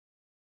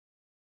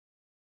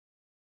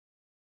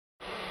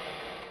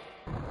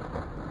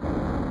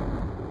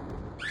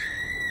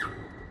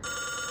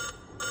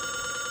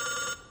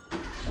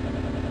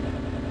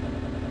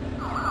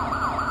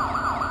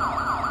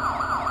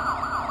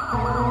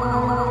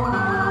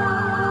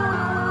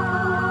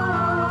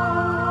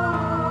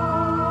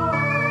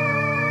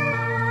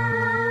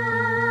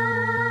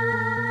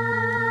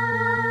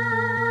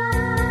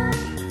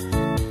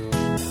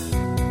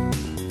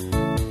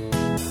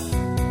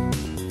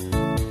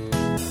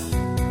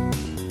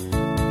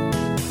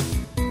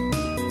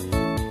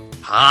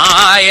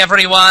Hi,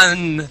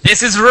 everyone.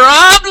 This is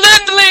Rob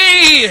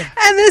Lindley.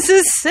 And this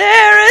is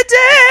Sarah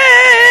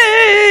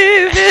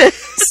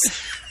Davis.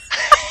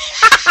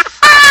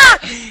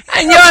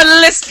 And you're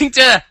listening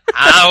to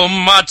How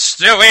Much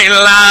Do We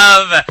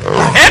Love?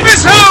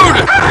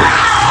 Episode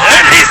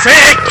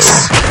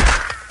 36.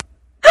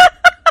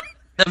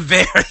 The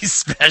very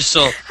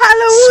special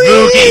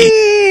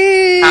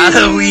spooky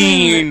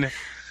Halloween.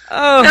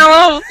 Oh.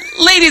 Now,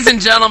 ladies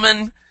and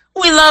gentlemen,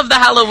 we love the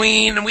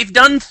Halloween, and we've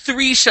done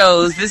 3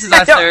 shows. This is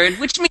our third,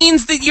 which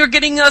means that you're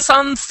getting us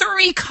on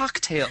 3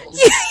 cocktails.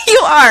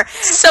 You are.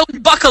 So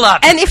buckle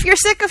up. And if you're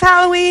sick of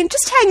Halloween,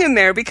 just hang in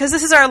there, because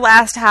this is our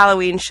last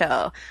Halloween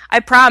show.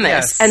 I promise.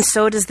 Yes. And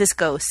so does this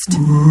ghost.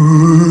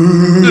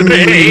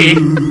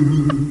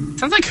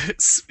 Sounds like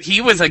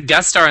he was a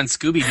guest star on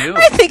Scooby-Doo.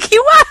 I think he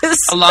was.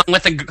 Along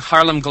with the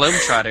Harlem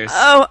Globetrotters.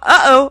 Oh,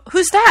 uh-oh.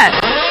 Who's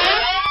that?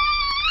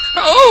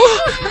 Oh,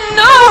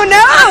 No,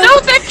 no,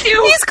 thank you.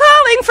 He's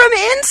calling from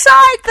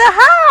inside the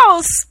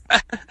house.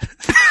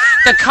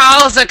 The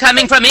calls are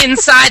coming from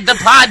inside the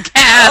podcast.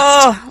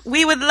 Oh,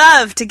 we would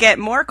love to get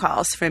more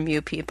calls from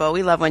you people.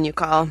 We love when you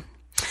call.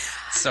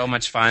 So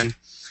much fun.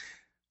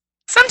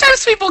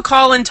 Sometimes people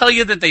call and tell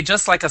you that they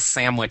just like a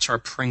sandwich or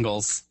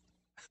Pringles.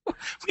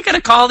 We got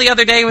a call the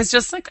other day. It was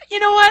just like, you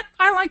know what?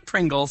 I like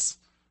Pringles.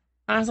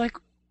 And I was like,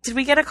 did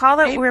we get a call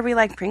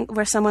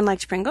where someone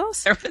liked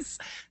Pringles? there was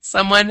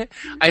someone,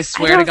 I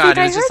swear to God,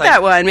 it was just like, I heard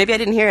that one. Maybe I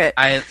didn't hear it.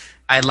 I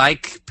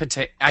like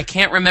potato. I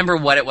can't remember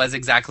what it was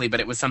exactly, but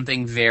it was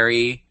something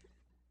very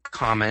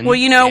common. Well,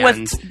 you know what?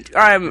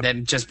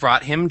 That just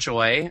brought him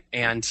joy,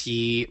 and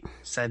he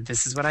said,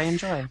 "This is what I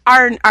enjoy."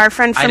 Our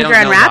friend from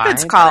Grand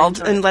Rapids called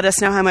and let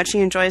us know how much he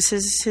enjoys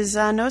his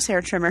nose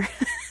hair trimmer.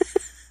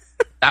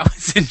 That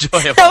was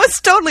enjoyable. That was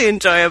totally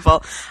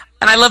enjoyable.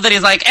 And I love that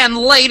he's like, "And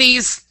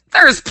ladies,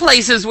 there's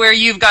places where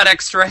you've got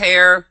extra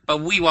hair, but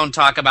we won't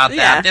talk about that.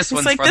 Yeah, this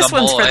one's for this the boys."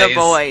 one's for the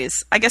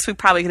boys. I guess we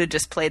probably could have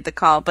just played the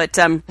call, but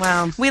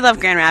we love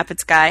Grand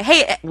Rapids guy.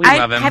 Hey, we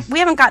love him. We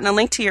haven't gotten a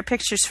link to your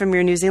pictures from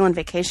your New Zealand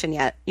vacation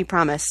yet. You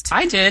promised.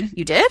 I did.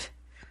 You did?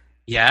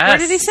 Yes. Where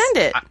did he send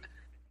it?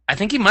 I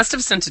think he must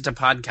have sent it to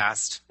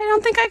podcast. I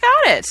don't think I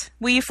got it.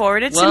 Will you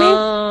forward it to me?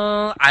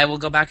 Well, I will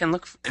go back and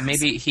look.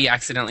 Maybe he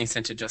accidentally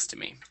sent it just to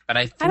me. But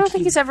I don't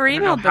think he's ever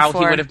emailed before. How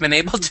he would have been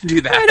able to do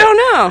that. I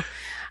don't know.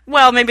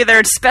 Well, maybe there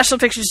are special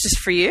pictures just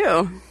for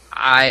you.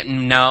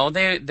 No,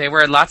 they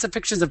were lots of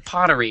pictures of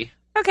pottery.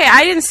 Okay,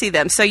 I didn't see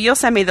them, so you'll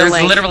send me the link.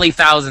 There's literally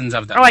thousands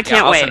of them. Oh, I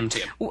can't wait. I'll send them to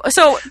you.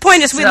 So,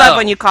 point is, we love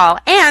when you call.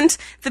 And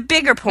the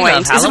bigger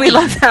point is we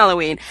love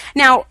Halloween.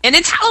 Now, and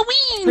it's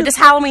Halloween! It is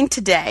Halloween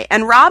today.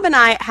 And Rob and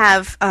I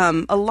have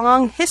a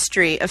long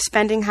history of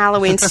spending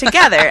Halloweens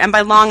together. And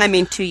by long, I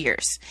mean 2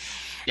 years.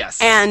 Yes.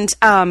 And,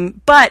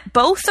 but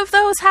both of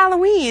those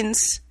Halloweens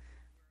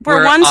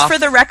were ones for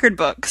the record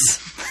books.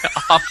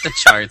 Off the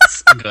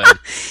charts. Good.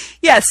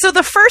 Yeah, so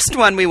the first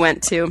one we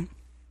went to...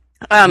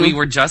 we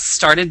were just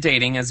started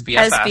dating as BFFs.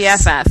 As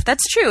BFF.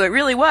 That's true. It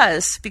really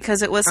was,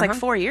 because it was like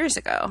 4 years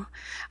ago.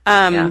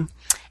 And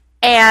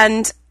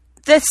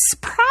this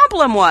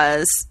problem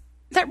was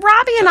that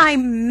Robbie and I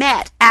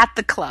met at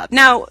the club.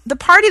 Now, the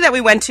party that we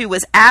went to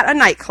was at a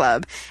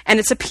nightclub, and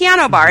it's a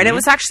piano bar, and it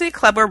was actually a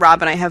club where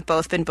Rob and I have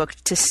both been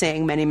booked to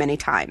sing many, many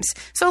times.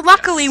 So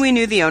luckily we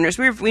knew the owners,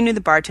 we knew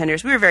the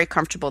bartenders, we were very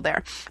comfortable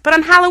there. But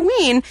on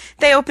Halloween,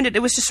 they opened it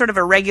was just sort of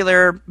a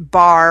regular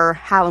bar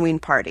Halloween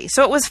party.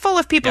 So it was full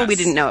of people we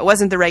didn't know. It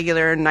wasn't the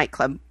regular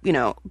nightclub,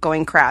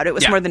 going crowd. It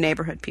was more the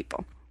neighborhood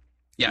people.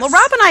 Yes. Well,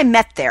 Rob and I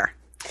met there.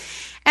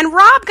 And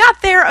Rob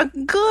got there a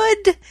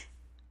good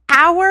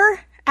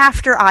hour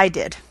after I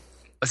did.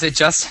 Was it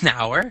just an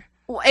hour?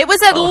 It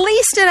was at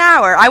least an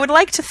hour. I would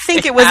like to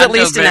think it was at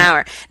least an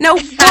hour. No,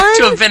 it had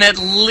to have been at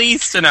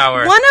least an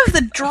hour. One of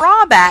the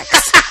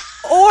drawbacks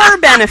or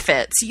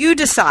benefits, you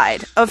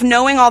decide, of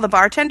knowing all the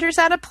bartenders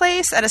at a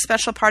place, at a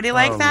special party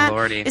like that,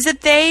 is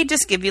that they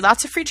just give you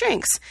lots of free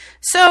drinks.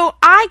 So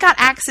I got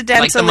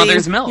accidentally... Like the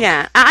mother's milk.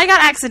 Yeah, I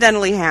got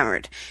accidentally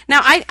hammered. Now,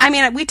 I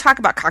mean, we talk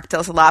about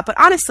cocktails a lot, but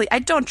honestly, I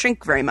don't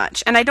drink very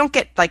much, and I don't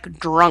get,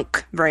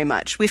 drunk very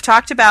much. We've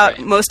talked about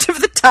most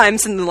of the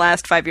times in the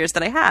last 5 years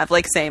that I have,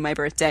 like, say, my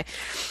birthday.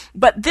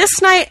 But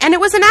this night, and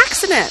it was an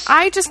accident.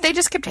 They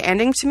just kept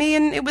handing to me,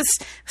 and it was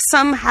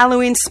some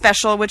Halloween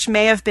special, which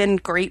may have been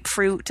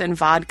grapefruit and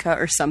vodka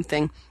or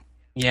something.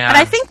 Yeah. And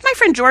I think my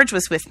friend George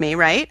was with me,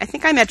 right? I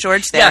think I met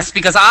George there. Yes,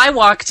 because I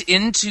walked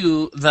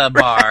into the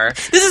bar.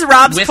 This is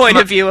Rob's point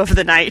of view of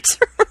the night.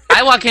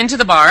 I walk into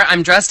the bar.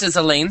 I'm dressed as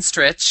Elaine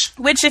Stritch.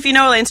 Which, if you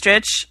know Elaine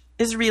Stritch,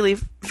 is really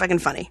fucking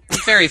funny.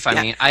 Very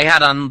funny. Yeah. I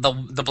had on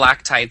the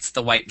black tights,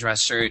 the white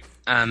dress shirt.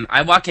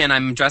 I walk in.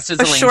 I'm dressed as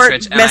Elaine Stritch.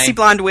 A short, messy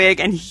blonde wig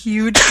and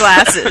huge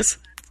glasses.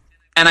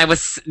 And I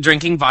was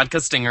drinking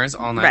vodka stingers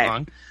all night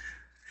long.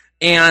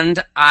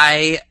 And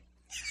I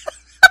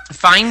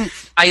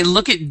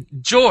look at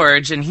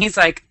George, and he's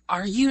like,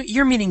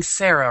 you're meeting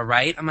Sarah,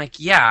 right? I'm like,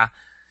 yeah.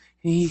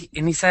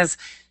 And he says,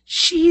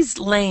 she's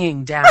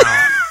laying down.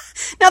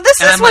 Now, this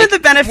is one of the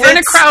benefits we're in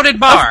a crowded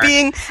bar. Of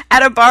being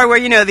at a bar where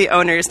you know the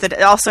owners, that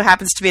it also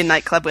happens to be a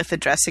nightclub with a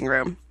dressing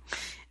room.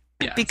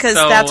 Yeah, because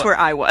so that's where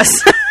I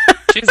was.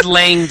 she's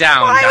laying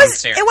down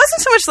downstairs. It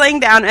wasn't so much laying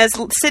down as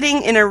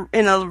sitting in a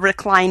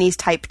recliney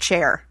type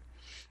chair.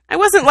 I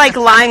wasn't like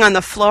lying on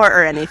the floor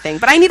or anything,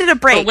 but I needed a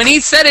break. But when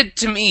he said it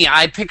to me,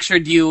 I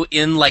pictured you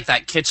in like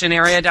that kitchen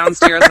area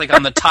downstairs, like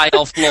on the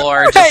tile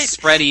floor, right. just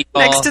spread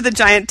eagle. Next to the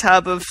giant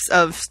tub of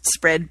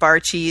spread bar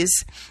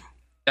cheese.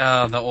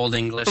 The old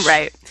English.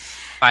 Right.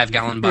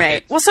 5-gallon bucket.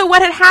 Right. Well, so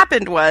what had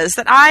happened was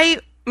that I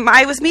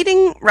was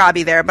meeting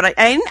Robbie there, but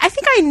I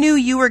think I knew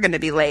you were going to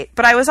be late,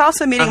 but I was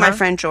also meeting my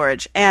friend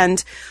George,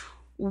 and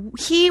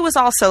he was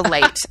also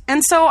late.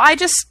 And so I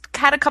just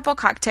had a couple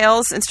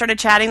cocktails and started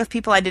chatting with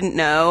people I didn't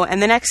know,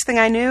 and the next thing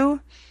I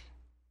knew,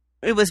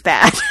 it was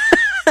bad.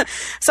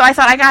 So I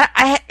thought,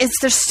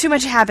 there's too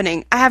much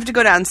happening. I have to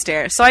go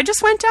downstairs. So I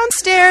just went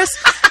downstairs.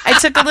 I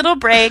took a little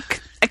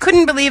break. I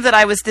couldn't believe that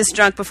I was this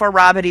drunk before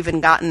Rob had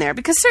even gotten there.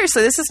 Because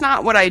seriously, this is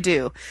not what I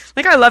do.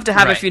 Like, I love to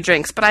have a few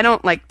drinks, but I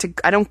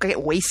don't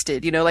get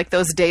wasted. You know, like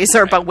those days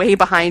are way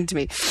behind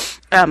me.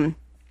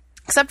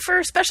 Except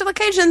for special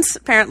occasions,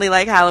 apparently,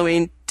 like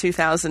Halloween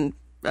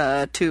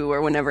 2002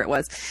 or whenever it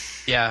was.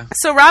 Yeah.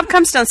 So Rob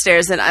comes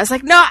downstairs, and I was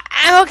like, no,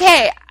 I'm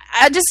okay.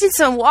 I just need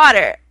some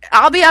water.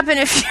 I'll be up in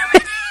a few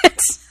minutes.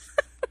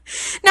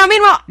 Now,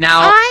 meanwhile,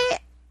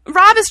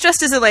 Rob is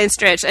dressed as Elaine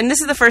Stritch, and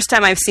this is the first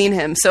time I've seen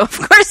him. So, of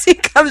course, he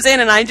comes in,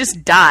 and I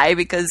just die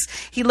because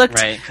he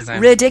looked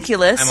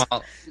ridiculous. I'm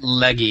all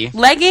leggy.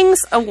 Leggings,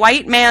 a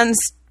white man's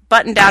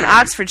button-down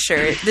Oxford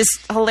shirt, this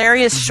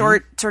hilarious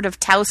short sort of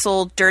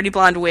tousled dirty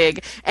blonde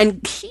wig,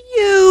 and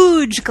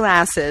huge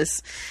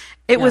glasses.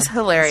 It was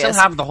hilarious.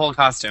 Still have the whole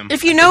costume.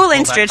 If you know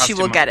Elaine Stritch, you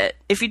will get it.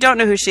 If you don't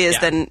know who she is,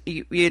 then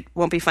it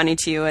won't be funny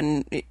to you.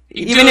 And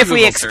even if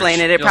we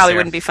explain it probably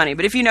wouldn't be funny.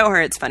 But if you know her,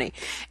 it's funny.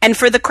 And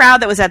for the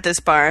crowd that was at this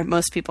bar,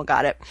 most people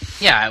got it.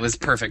 Yeah, it was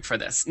perfect for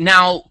this.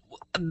 Now,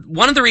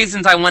 one of the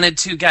reasons I wanted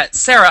to get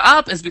Sarah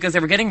up is because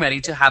they were getting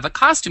ready to have a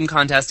costume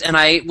contest, and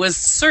I was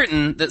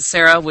certain that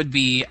Sarah would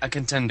be a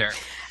contender.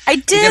 I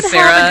did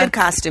have a good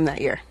costume that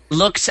year.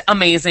 Looked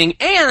amazing,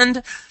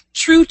 and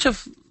true to,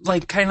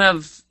 like, kind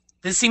of...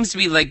 This seems to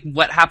be like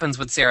what happens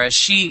with Sarah.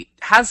 She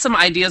has some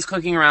ideas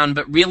cooking around,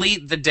 but really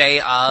the day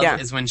of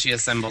is when she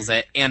assembles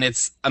it, and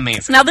it's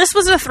amazing. Now, this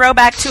was a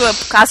throwback to a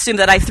costume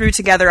that I threw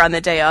together on the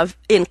day of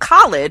in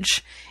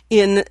college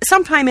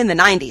sometime in the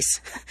 90s,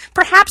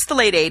 perhaps the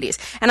late 80s.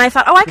 And I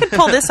thought, I could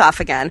pull this off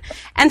again.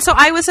 And so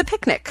I was a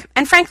picnic.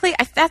 And frankly,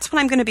 that's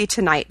what I'm going to be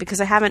tonight, because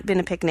I haven't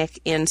been a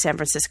picnic in San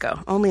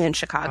Francisco, only in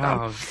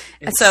Chicago. Oh,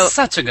 it's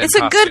such a good costume. It's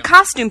a good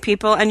costume,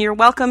 people, and you're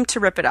welcome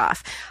to rip it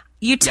off.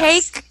 You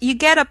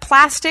get a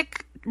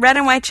plastic red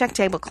and white check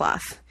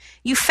tablecloth.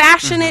 You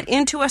fashion it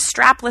into a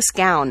strapless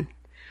gown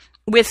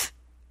with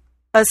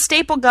a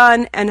staple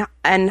gun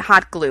and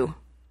hot glue.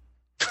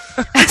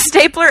 A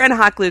stapler and a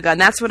hot glue gun.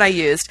 That's what I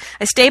used.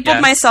 I stapled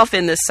myself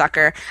in this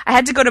sucker. I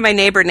had to go to my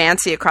neighbor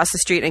Nancy across the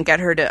street and get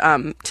her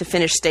to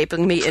finish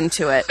stapling me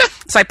into it.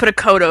 So I put a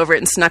coat over it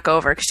and snuck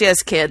over because she has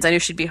kids. I knew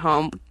she'd be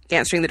home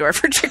answering the door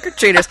for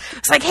trick-or-treaters.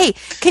 It's like, hey,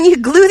 can you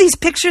glue these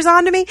pictures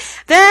onto me?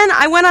 Then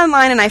I went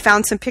online and I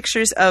found some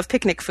pictures of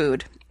picnic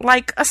food,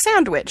 like a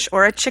sandwich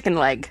or a chicken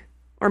leg.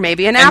 Or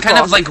maybe an apple. And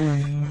kind of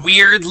like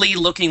weirdly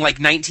looking like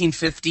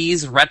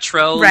 1950s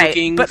retro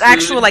looking but food.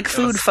 Actual like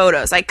food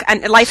photos, like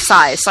and life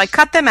size. So I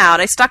cut them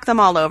out, I stuck them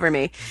all over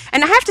me.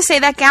 And I have to say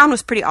that gown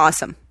was pretty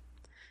awesome.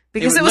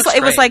 Because it was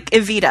like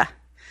Evita.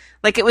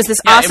 Like it was this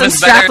awesome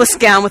strapless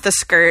gown with a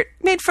skirt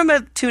made from a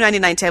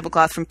 $2.99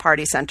 tablecloth from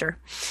Party Center.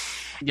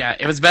 Yeah,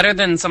 it was better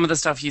than some of the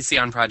stuff you see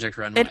on Project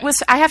Runway. It was.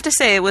 I have to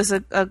say, it was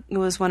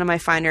one of my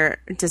finer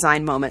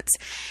design moments.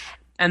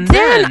 And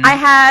then I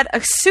had a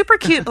super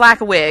cute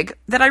black wig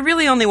that I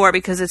really only wore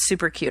because it's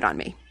super cute on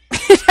me.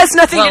 It has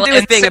nothing to do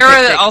with being Sarah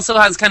a picnic. Also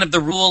has kind of the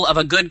rule of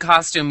a good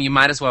costume, you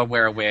might as well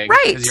wear a wig.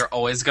 Right. Because you're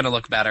always going to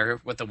look better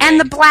with a wig.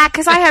 And the black,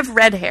 because I have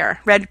red hair,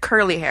 red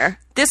curly hair.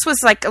 This was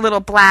like a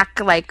little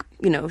black, like,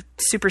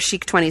 super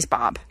chic 20s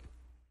bob.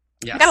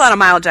 Yes. I got a lot of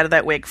mileage out of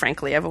that wig,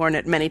 frankly. I've worn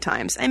it many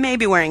times. I may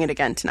be wearing it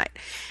again tonight.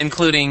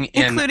 Including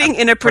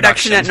in a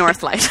production at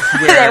Northlight,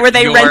 where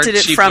they rented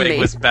it from me.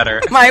 Was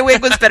better. My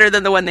wig was better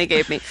than the one they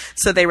gave me,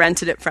 so they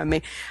rented it from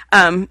me.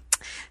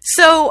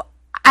 So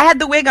I had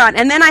the wig on,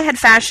 and then I had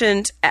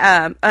fashioned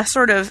a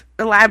sort of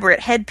elaborate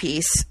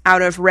headpiece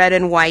out of red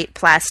and white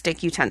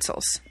plastic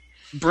utensils.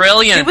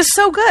 Brilliant. It was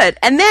so good.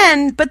 And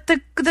then, but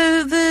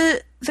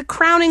the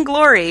crowning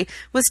glory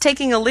was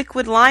taking a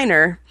liquid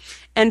liner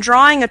and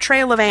drawing a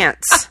trail of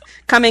ants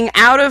coming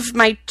out of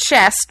my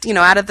chest,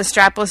 out of the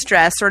strapless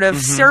dress, sort of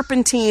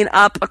serpentine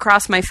up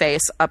across my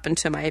face, up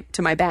into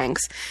my bangs,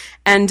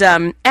 and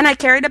I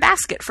carried a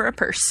basket for a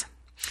purse.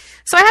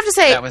 So I have to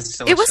say,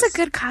 it was a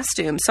good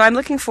costume. So I'm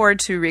looking forward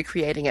to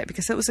recreating it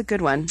because it was a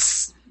good one.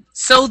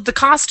 So the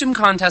costume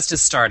contest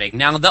is starting.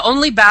 Now, the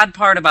only bad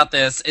part about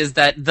this is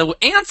that the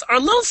ants are a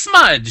little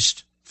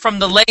smudged from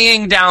the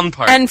laying down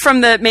part. And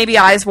from the maybe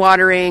eyes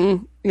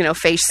watering,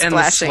 face and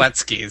splashing. And the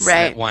sweatskis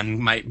that one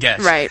might get.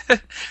 Right.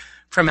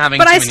 From having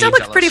But too I many still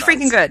looked pretty shots.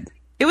 freaking good.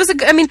 It was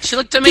she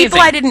looked amazing. People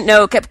I didn't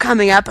know kept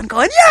coming up and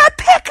going, yeah,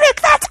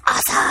 picnic, that's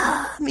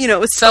awesome. It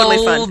was totally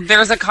fun.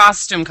 There's a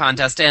costume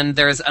contest, and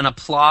there's an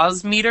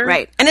applause meter.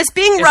 Right. And it's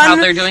being run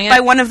by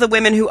one of the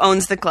women who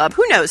owns the club,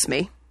 who knows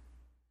me.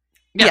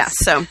 Yes. Yeah,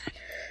 so.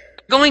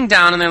 Going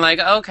down, and they're like,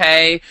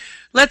 okay,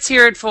 let's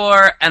hear it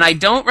for, and I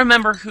don't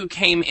remember who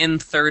came in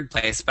third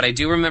place, but I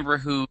do remember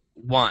who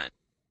won.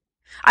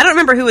 I don't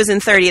remember who was in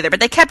third either, but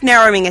they kept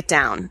narrowing it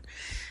down.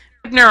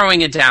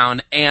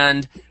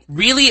 And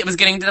really it was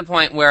getting to the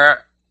point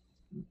where,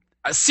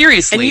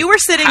 seriously. And you were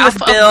sitting with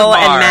Bill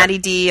and Maddie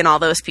D and all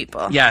those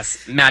people.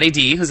 Yes, Maddie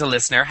D, who's a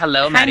listener.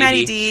 Hello, Maddie D. Hi,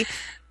 Maddie D.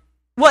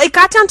 Well, it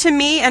got down to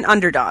me and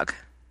Underdog.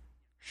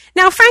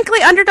 Now,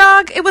 frankly,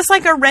 Underdog, it was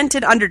like a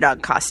rented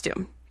Underdog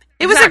costume.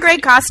 It was a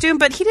great costume,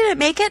 but he didn't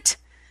make it.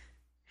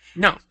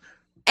 No.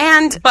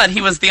 But he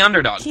was the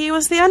underdog. He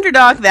was the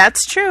underdog,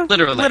 that's true.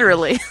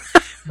 Literally.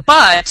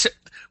 But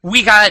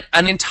we got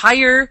an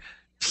entire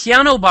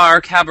piano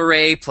bar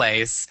cabaret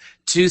place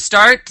to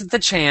start the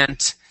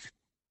chant,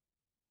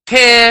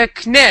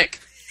 picnic,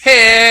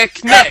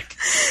 picnic,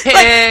 picnic.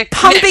 Like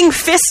pumping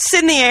fists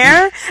in the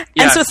air.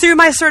 Yes. And so through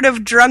my sort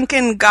of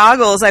drunken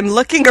goggles, I'm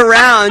looking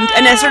around,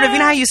 and I sort of,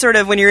 how you sort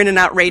of, when you're in an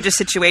outrageous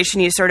situation,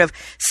 you sort of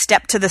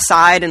step to the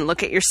side and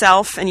look at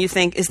yourself, and you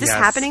think, is this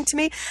happening to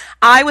me?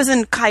 I was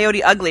in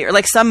Coyote Ugly, or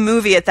like some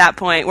movie at that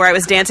point where I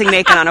was dancing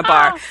naked on a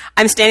bar.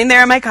 I'm standing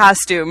there in my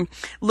costume,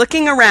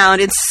 looking around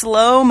in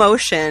slow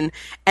motion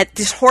at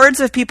these hordes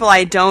of people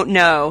I don't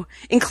know,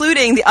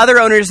 including the other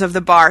owners of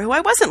the bar, who I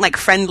wasn't like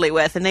friendly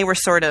with, and they were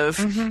sort of,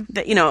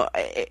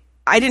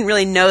 I didn't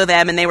really know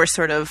them, and they were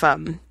sort of, I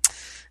don't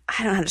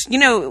know how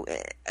to,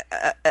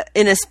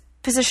 in a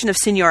position of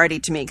seniority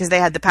to me, because they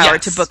had the power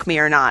to book me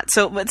or not.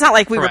 So it's not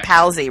like we were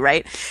palsy,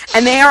 right?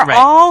 And they are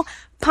all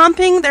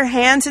pumping their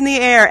hands in the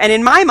air, and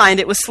in my mind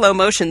it was slow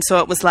motion, so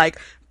it was like,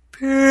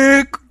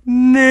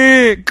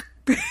 picnic.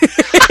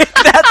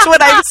 That's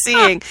what I'm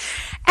seeing.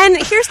 And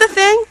here's the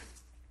thing.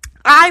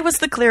 I was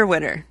the clear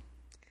winner.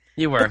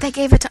 You were. But they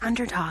gave it to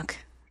Underdog.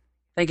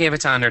 They gave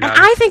it to Underdog. And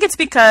I think it's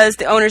because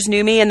the owners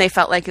knew me and they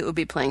felt like it would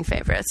be playing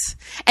favorites.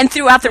 And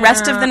throughout the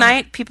rest of the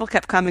night, people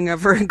kept coming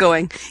over and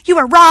going, "You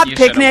are robbed,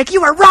 Picnic!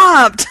 You are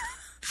robbed!"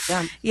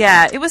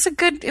 Yeah, it was a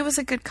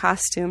good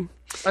costume.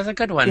 It was a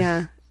good one.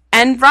 Yeah.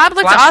 And Rob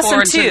looked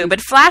awesome too,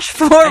 but flash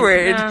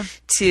forward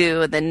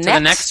to the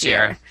next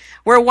year.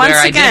 Where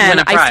once again,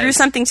 I threw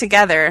something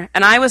together,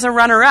 and I was a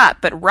runner-up,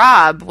 but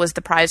Rob was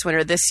the prize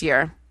winner this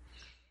year.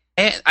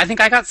 I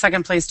think I got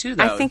second place too,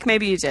 though. I think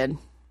maybe you did.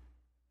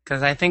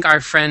 Because I think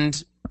our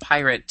friend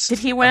Pirate... Did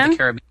he win? Of the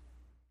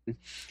Caribbean,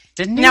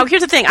 didn't he? Now,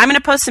 here's the thing. I'm going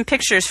to post some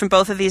pictures from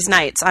both of these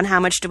nights on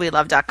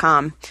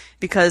howmuchdowelove.com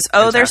because,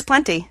 there's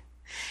plenty.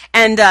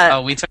 And,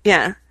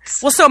 yeah.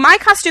 Well, so my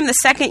costume the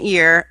second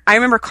year, I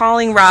remember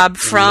calling Rob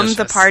from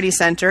the party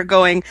center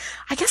going,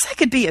 I guess I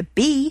could be a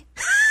bee.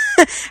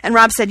 And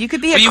Rob said, you could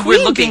be a queen bee. You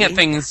were looking at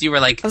things, you were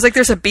like... I was like,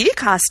 there's a bee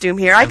costume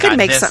here. I could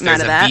make something out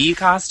of that. There's a bee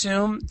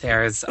costume.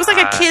 It was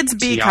like a kid's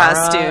bee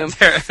costume.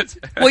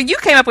 Well, you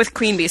came up with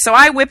queen bee, so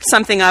I whipped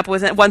something up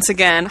with it once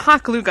again.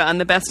 Hawk Lugan,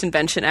 the best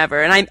invention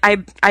ever. And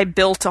I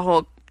built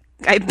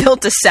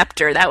a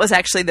scepter. That was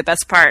actually the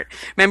best part.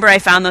 Remember I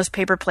found those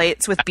paper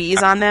plates with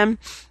bees on them?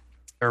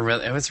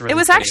 It was pretty.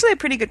 Actually a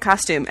pretty good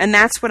costume, and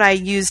that's what I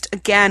used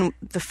again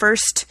the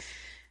first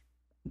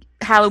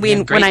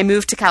Halloween when I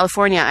moved to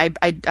California.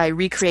 I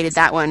recreated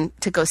that one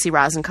to go see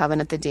Rosin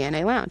Coven at the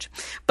DNA Lounge.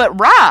 But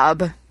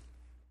Rob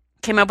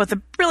came up with a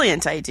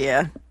brilliant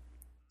idea.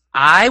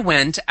 I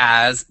went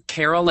as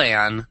Carol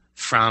Ann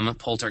from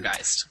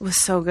Poltergeist. It was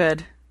so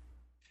good.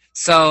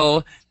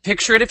 So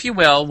picture it if you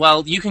will.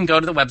 Well, you can go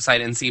to the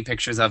website and see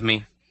pictures of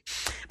me.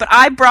 But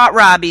I brought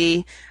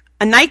Robbie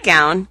a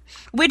nightgown,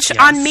 which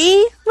on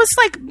me was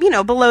like,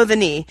 below the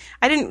knee.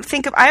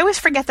 I always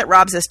forget that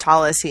Rob's as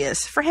tall as he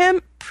is. For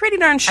him, pretty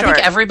darn short. I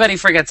think everybody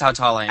forgets how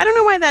tall I am. I don't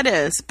know why that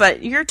is,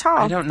 but you're tall.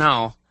 I don't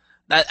know.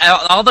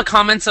 All the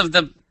comments of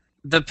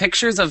the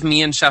pictures of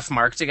me and Chef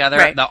Mark together,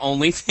 the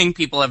only thing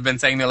people have been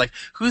saying, they're like,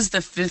 who's the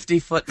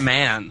 50-foot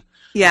man?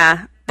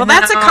 Yeah. Well,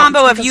 that's a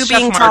combo of you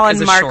being tall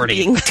and Mark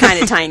being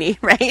kind of tiny,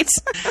 right?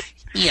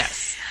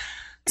 Yes.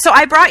 So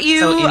I brought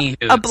you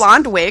a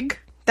blonde wig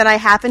that I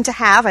happen to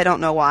have. I don't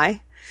know why.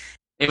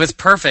 It was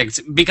perfect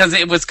because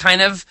it was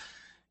kind of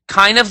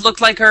looked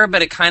like her,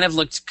 but it kind of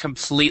looked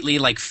completely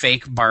like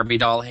fake Barbie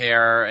doll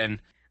hair. And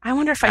I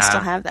wonder if I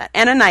still have that.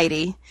 And a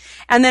nightie.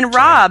 And then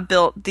Rob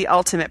built the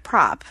ultimate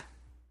prop.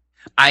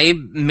 I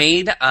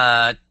made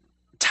a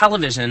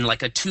television,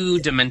 like a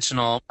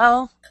 2-dimensional.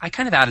 Well, I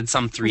kind of added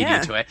some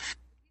 3D to it.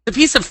 The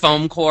piece of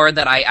foam core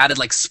that I added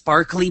like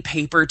sparkly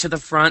paper to the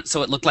front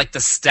so it looked like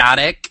the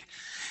static.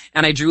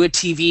 And I drew a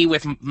TV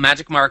with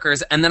magic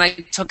markers, and then I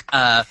took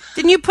a...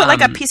 Didn't you put like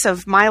a piece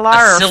of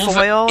Mylar or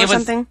foil or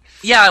something?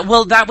 Yeah,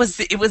 well,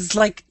 it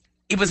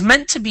was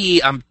meant to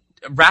be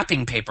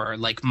wrapping paper,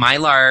 like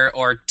Mylar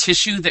or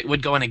tissue that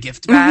would go in a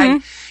gift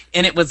bag,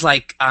 and it was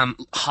like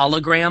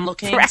hologram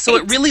looking. Right. So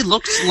it really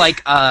looked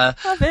like a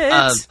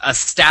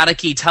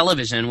staticky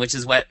television, which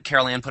is what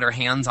Carol Ann put her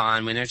hands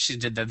on when she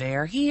did the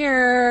 "They're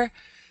Here."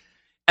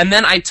 And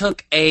then I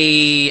took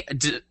a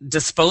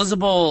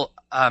disposable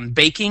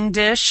baking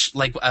dish,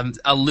 like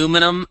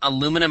aluminum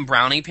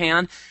brownie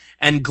pan,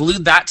 and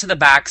glued that to the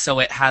back so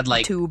it had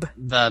like Tube.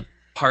 the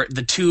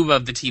tube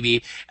of the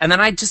TV, and then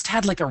I just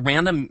had like a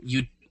random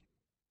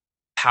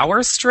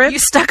power strip. You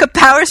stuck a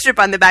power strip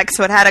on the back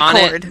so it had a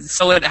cord.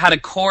 So it had a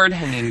cord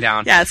hanging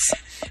down. Yes.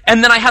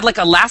 And then I had like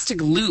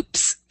elastic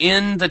loops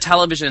in the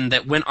television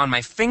that went on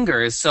my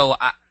fingers, so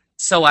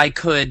I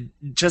could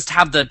just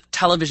have the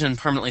television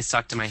permanently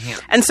stuck to my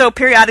hand. And so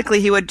periodically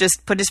he would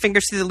just put his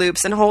fingers through the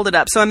loops and hold it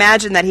up. So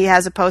imagine that he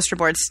has a poster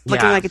board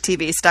looking like a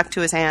TV stuck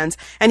to his hands,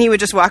 and he would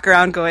just walk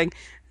around going,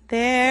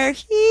 "They're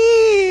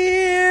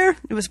here."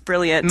 It was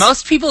brilliant.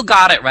 Most people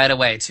got it right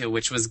away, too,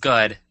 which was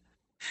good.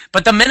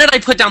 But the minute I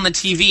put down the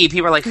TV,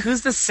 people were like,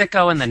 "Who's the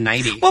sicko in the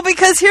nightie?" Well,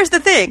 because here's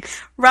the thing.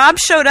 Rob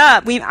showed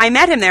up. I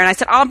met him there, and I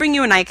said, "I'll bring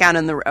you a nightgown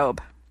and the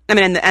robe. I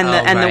mean, and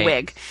the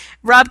wig."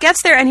 Rob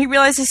gets there, and he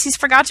realizes he's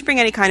forgot to bring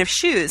any kind of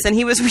shoes. And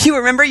you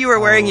remember you were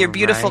wearing your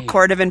beautiful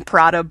Cordovan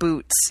Prada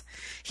boots.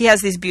 He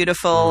has these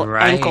beautiful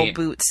ankle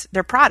boots.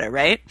 They're Prada,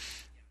 right?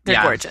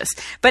 They're gorgeous.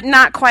 But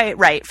not quite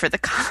right for the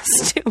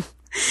costume.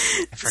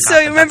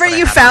 So remember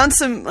you found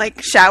some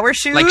like shower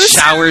shoes? Like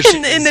shower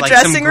shoes in the like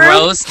dressing some room?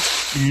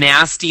 Gross,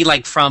 nasty,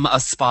 like from a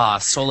spa,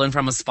 stolen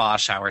from a spa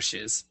shower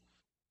shoes.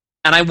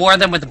 And I wore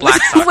them with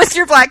black socks. With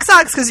your black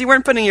socks, because you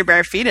weren't putting your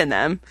bare feet in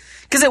them.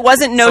 Because it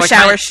wasn't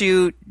shower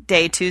shoe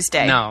day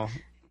Tuesday. No.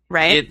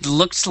 Right? It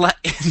looked like...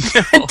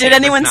 No, did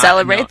anyone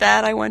celebrate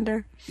that, I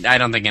wonder? I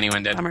don't think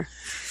anyone did. Bummer.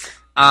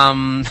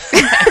 I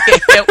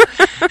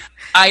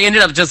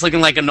ended up just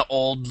looking like an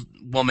old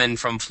woman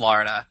from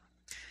Florida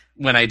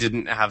when I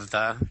didn't have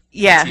the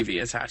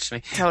TV attached to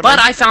me. Totally. But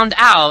I found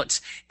out,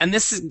 and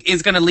this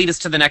is going to lead us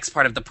to the next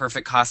part of the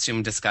perfect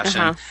costume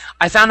discussion. Uh-huh.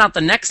 I found out the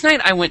next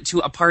night I went to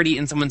a party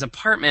in someone's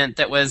apartment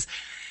that was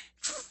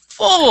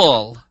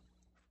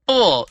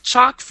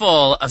chock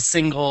full of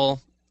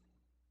single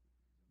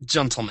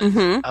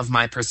gentlemen of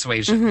my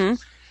persuasion. Mm-hmm.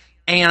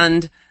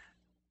 And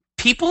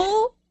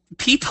people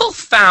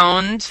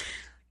found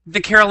the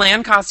Carol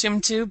Ann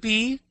costume to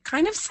be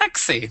kind of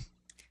sexy.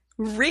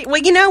 Well,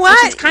 you know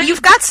what?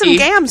 You've got some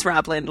gams,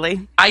 Rob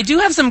Lindley. I do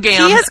have some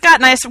gams. He has got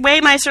way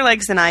nicer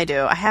legs than I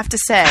do, I have to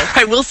say.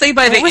 I will say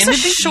by the end of the evening...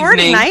 It was a short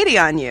nightie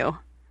on you.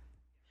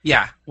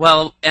 Yeah.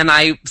 Well, and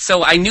I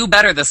knew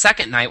better the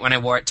second night when I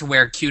wore it to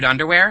wear cute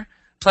underwear.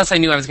 Plus, I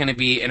knew I was going to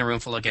be in a room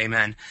full of gay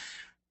men.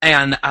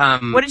 And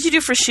what did you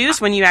do for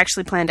shoes when you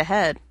actually planned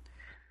ahead?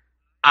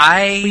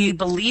 I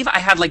believe I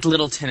had like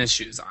little tennis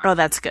shoes on. Oh,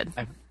 that's good.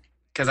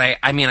 Because I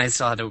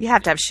still had to... You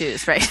have to have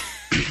shoes, right?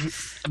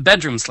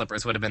 Bedroom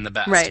slippers would have been the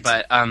best. Right.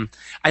 But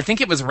I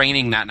think it was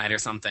raining that night or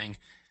something.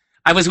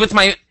 I was with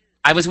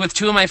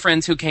two of my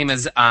friends who came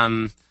as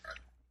John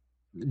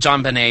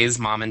Bonet's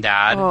mom and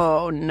dad.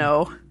 Oh,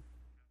 no.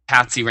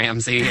 Patsy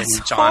Ramsey and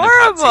That's John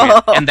horrible. and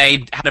Patsy. And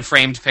they had a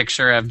framed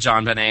picture of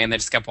John Bonet, and they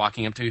just kept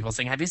walking up to people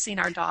saying, "Have you seen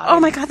our dog?" Oh,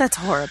 my God, that's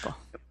horrible.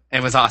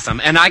 It was awesome.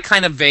 And I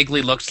kind of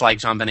vaguely looked like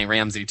John Benet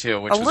Ramsey,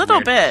 too, which was a little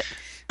weird. bit.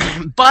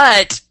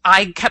 But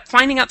I kept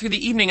finding out through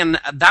the evening, and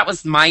that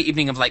was my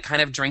evening of like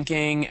kind of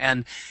drinking,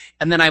 and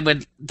then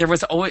there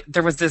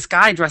was this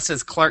guy dressed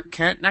as Clark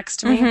Kent next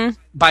to me,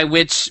 by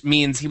which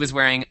means he was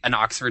wearing an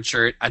Oxford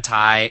shirt, a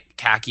tie,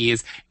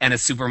 khakis, and a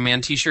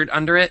Superman t-shirt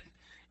under it,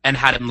 and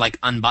had him like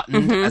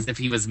unbuttoned as if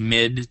he was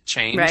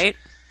mid-change. Right.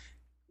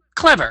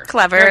 Clever.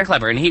 Very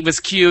clever. And he was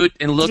cute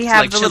and looked Did he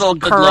have like the little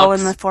good curl looks.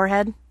 in the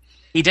forehead?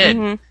 He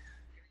did.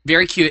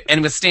 Very cute,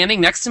 and was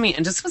standing next to me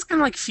and just was kind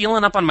of like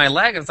feeling up on my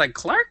leg. I was like,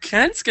 Clark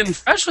Kent's getting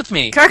fresh with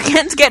me. Clark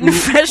Kent's getting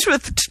fresh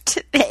with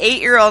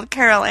 8-year-old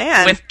Carol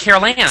Ann. With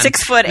Carol Ann.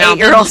 6 foot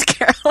 8-year-old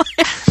Carol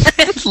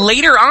Ann.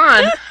 Later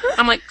on,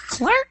 I'm like,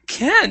 Clark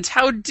Kent,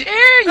 how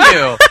dare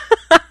you?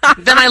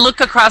 Then I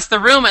look across the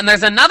room and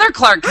there's another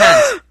Clark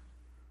Kent.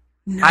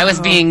 No. I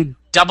was being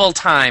double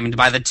timed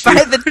by the two.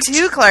 By the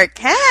two Clark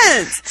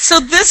Kents. So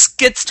this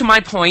gets to my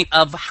point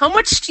of how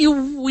much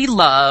do we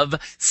love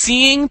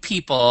seeing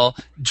people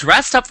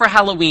dressed up for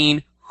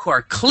Halloween who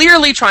are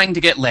clearly trying to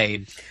get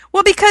laid.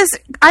 Well, because,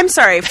 I'm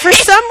sorry, for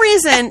some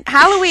reason,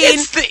 Halloween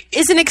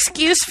is an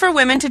excuse for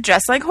women to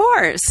dress like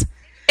whores.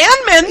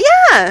 And men.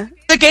 Yeah.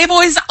 The gay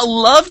boys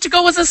love to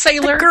go as a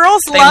sailor. The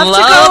girls they love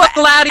to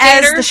go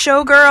gladiator. as the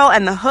showgirl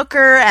and the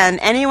hooker and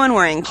anyone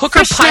wearing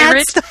hooker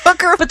pirate. The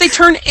hooker. But they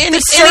turn the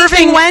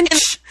serving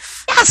wench.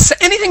 Yes,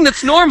 anything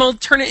that's normal,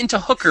 turn it into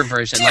hooker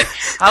version. Like,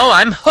 oh,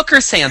 I'm hooker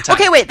Santa.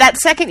 Okay, wait, that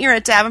second year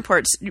at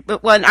Davenport,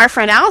 when our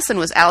friend Allison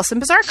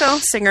Bizarco,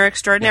 singer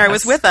extraordinaire,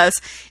 was with us,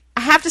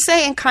 I have to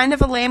say, in kind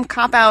of a lame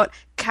cop-out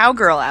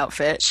cowgirl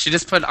outfit. She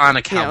just put on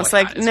a cowboy it's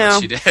like, hat, is no.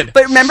 what she did.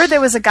 But remember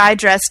there was a guy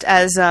dressed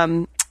as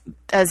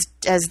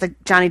the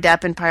Johnny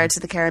Depp in Pirates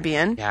of the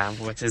Caribbean? Yeah,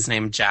 what's his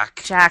name?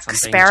 Jack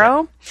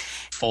Sparrow?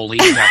 Foley.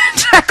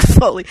 Jack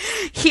Foley.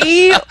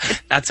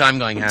 That's how I'm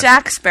going at.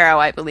 Jack Sparrow,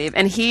 I believe.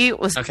 And he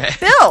was Okay.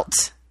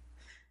 built.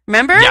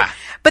 Remember? Yeah.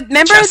 But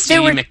remember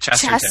there were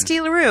McChesterton. Chesty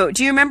LaRue.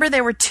 Do you remember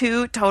there were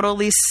two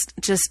totally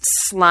just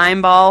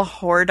slimeball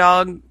whore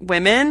dog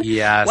women?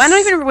 Yes. Well, I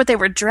don't even remember what they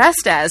were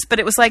dressed as, but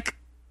it was like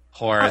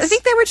whores. I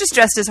think they were just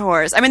dressed as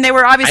whores. I mean, they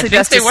were obviously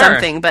dressed as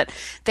something, but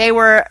they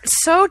were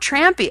so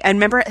trampy. And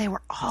remember, they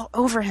were all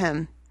over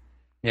him.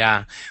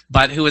 Yeah.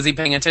 But who was he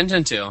paying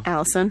attention to?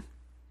 Allison.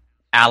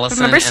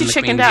 Remember, she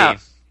chickened out.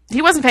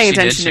 He wasn't paying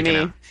attention to me.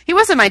 Out. He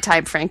wasn't my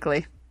type,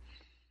 frankly.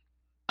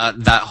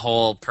 That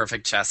whole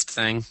perfect chest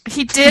thing.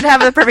 He did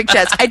have the perfect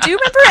chest. I do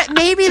remember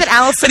maybe that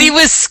Allison... But he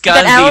was scuzzy,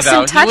 that Allison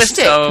though. touched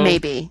it,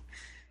 maybe.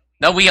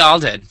 No, we all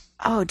did.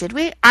 Oh, did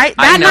we?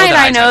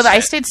 I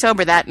stayed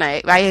sober that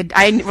night.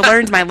 I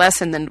learned my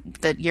lesson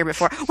the year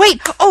before.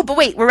 Wait,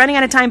 we're running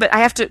out of time, but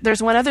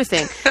there's one other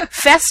thing.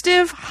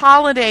 Festive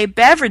holiday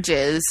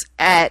beverages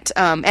at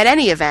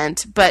any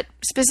event, but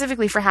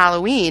specifically for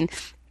Halloween,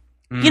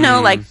 you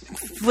know, like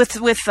with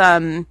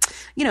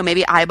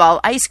maybe eyeball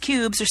ice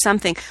cubes or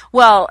something.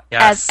 Well,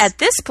 yes. at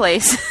this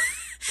place,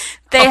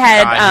 they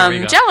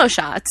had Jell-O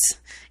shots.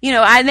 You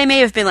know, they may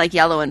have been like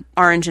yellow and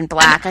orange and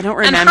black. I don't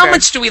remember. And how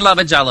much do we love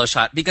a Jell-O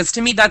shot? Because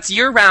to me, that's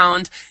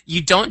year-round.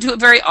 You don't do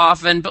it very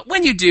often, but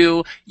when you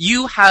do,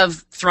 you have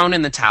thrown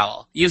in the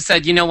towel. You've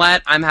said, you know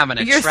what? I'm having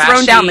a You're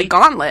thrown down the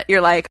gauntlet.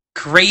 You're like...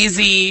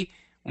 crazy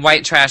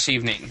white trash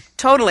evening.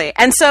 Totally.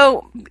 And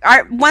so,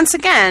 once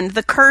again,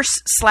 the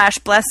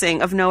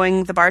curse/blessing of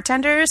knowing the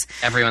bartenders.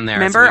 Everyone there.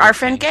 Remember, our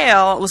friend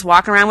Gail was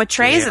walking around with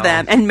trays of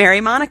them, and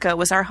Mary Monica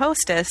was our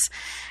hostess.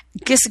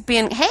 Just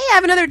being, hey, I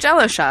have another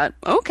Jell-O shot.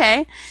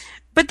 Okay.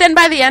 But then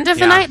by the end of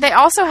the night, they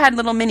also had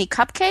little mini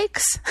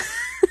cupcakes.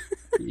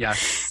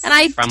 Yes.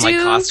 And from like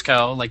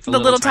Costco, like the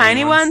little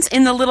tiny ones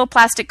in the little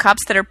plastic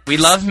cups that are... We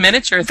love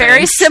miniature very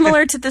things.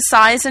 similar to the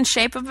size and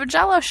shape of a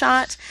Jell-O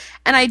shot.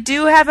 And I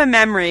do have a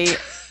memory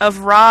of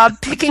Rob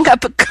picking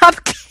up a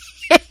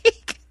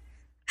cupcake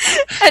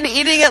and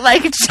eating it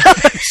like a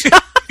Jell-O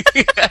shot.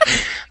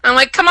 I'm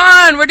like, come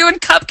on, we're doing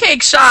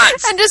cupcake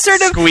shots. And just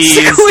sort of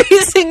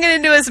squeezing it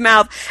into his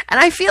mouth. And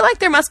I feel like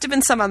there must have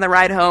been some on the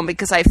ride home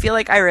because I feel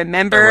like I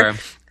remember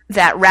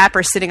that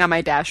wrapper sitting on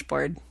my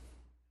dashboard.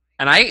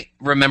 And I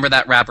remember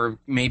that wrapper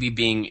maybe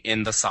being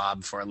in the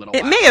sob for a little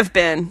while. It may have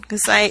been,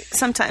 because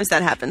sometimes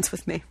that happens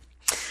with me.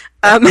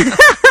 All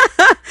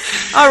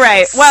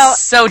right. Well,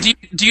 so do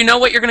you know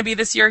what you're going to be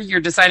this year?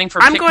 You're deciding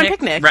for I'm going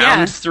picnic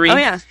round 3. Oh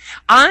yeah.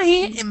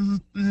 I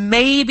am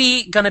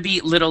maybe going to be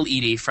Little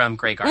Edie from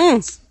Grey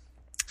Gardens.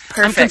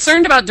 Perfect. I'm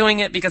concerned about doing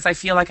it because I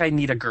feel like I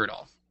need a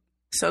girdle.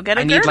 So get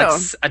a girdle. I need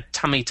like a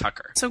tummy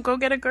tucker. So go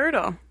get a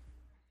girdle.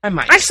 I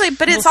might. Actually,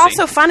 but it's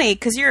also funny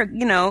because you're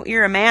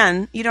a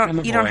man. You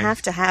don't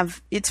have to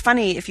have. It's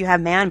funny if you have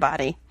man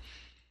body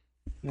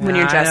when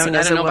you're dressing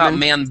as a woman. I don't know about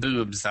man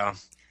boobs though.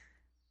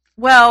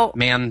 Well,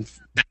 man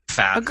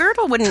fat. A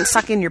girdle wouldn't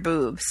suck in your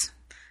boobs.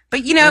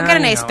 But, get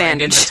an ace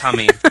bandage. The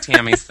tummy. The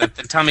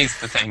tummy's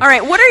the thing. All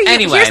right, what are you...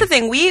 Anyway. Here's the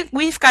thing.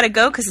 We've got to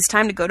go because it's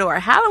time to go to our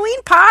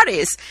Halloween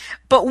parties.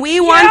 But we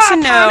want to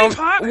know,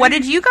 what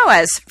did you go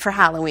as for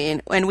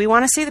Halloween? And we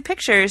want to see the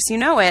pictures. You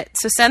know it.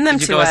 So send them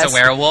to us. Did you go as a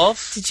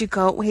werewolf? Did you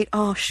go... Wait,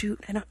 oh, shoot.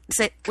 I don't...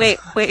 Say, wait.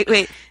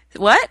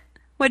 What?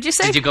 What'd you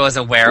say? Did you go as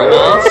a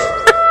werewolf?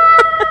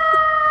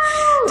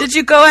 Did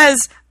you go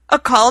as a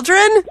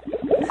cauldron?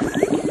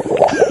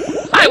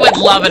 I would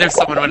love it if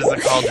someone went as a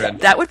cauldron.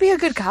 That would be a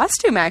good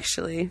costume,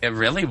 actually. It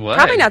really would.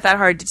 Probably not that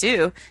hard to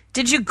do.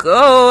 Did you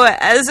go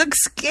as a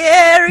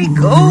scary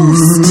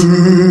ghost?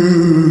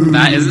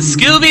 That is a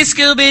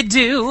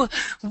Scooby-Doo.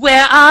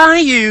 Where are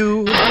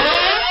you?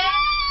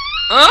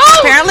 Oh!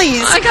 Apparently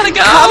he's I gotta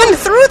go. Coming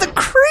through the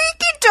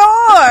creaky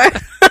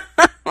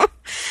door.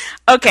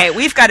 Okay,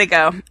 we've got to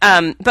go.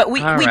 But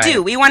we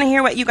do. We want to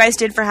hear what you guys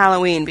did for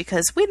Halloween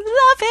because we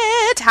love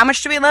it. How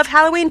much do we love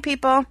Halloween,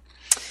 people?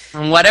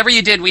 And whatever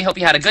you did, we hope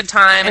you had a good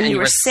time and you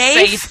were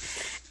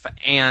safe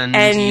and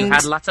you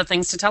had lots of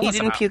things to tell us about.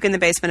 You didn't puke in the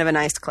basement of a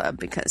nice club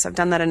because I've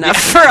done that enough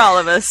for all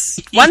of us.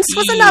 Once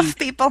was enough,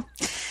 people.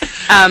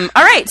 All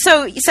right,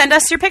 so send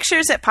us your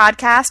pictures at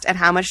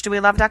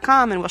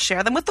podcast@howmuchdowelove.com and we'll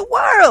share them with the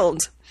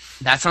world.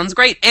 That sounds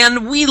great.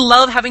 And we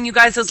love having you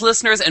guys as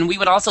listeners, and we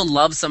would also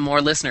love some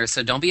more listeners,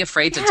 so don't be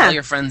afraid to tell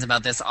your friends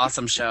about this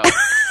awesome show.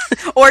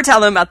 Or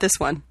tell them about this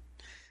one.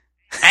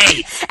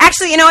 Hey!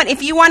 Actually, you know what?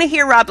 If you want to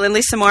hear Rob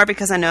Lindley some more,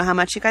 because I know how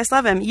much you guys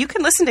love him, you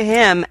can listen to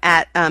him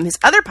at his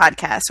other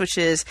podcast, which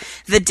is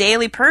The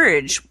Daily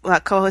Purge,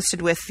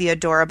 co-hosted with the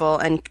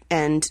adorable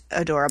and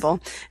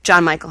adorable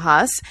John Michael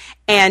Haas.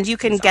 And you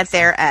can get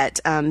there at...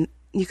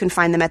 you can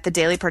find them at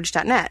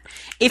thedailypurge.net.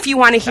 If you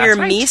want to hear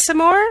me some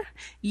more,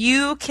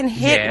 you can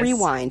hit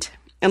rewind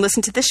and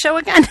listen to this show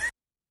again.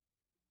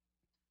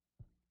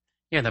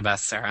 You're the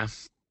best, Sarah.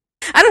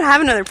 I don't have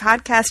another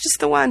podcast, just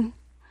the one.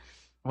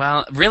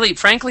 Well, really,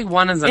 frankly,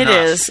 one is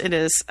enough. It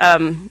is.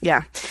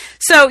 Yeah.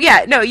 So,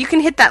 you can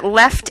hit that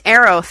left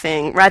arrow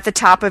thing right at the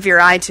top of your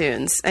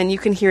iTunes, and you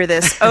can hear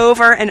this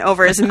over and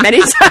over as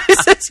many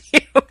times as you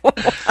want.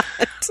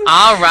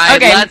 All right,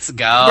 let's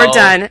go. We're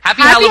done.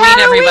 Happy Halloween,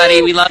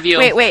 everybody. We love you.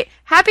 Wait.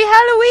 Happy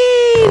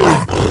Halloween!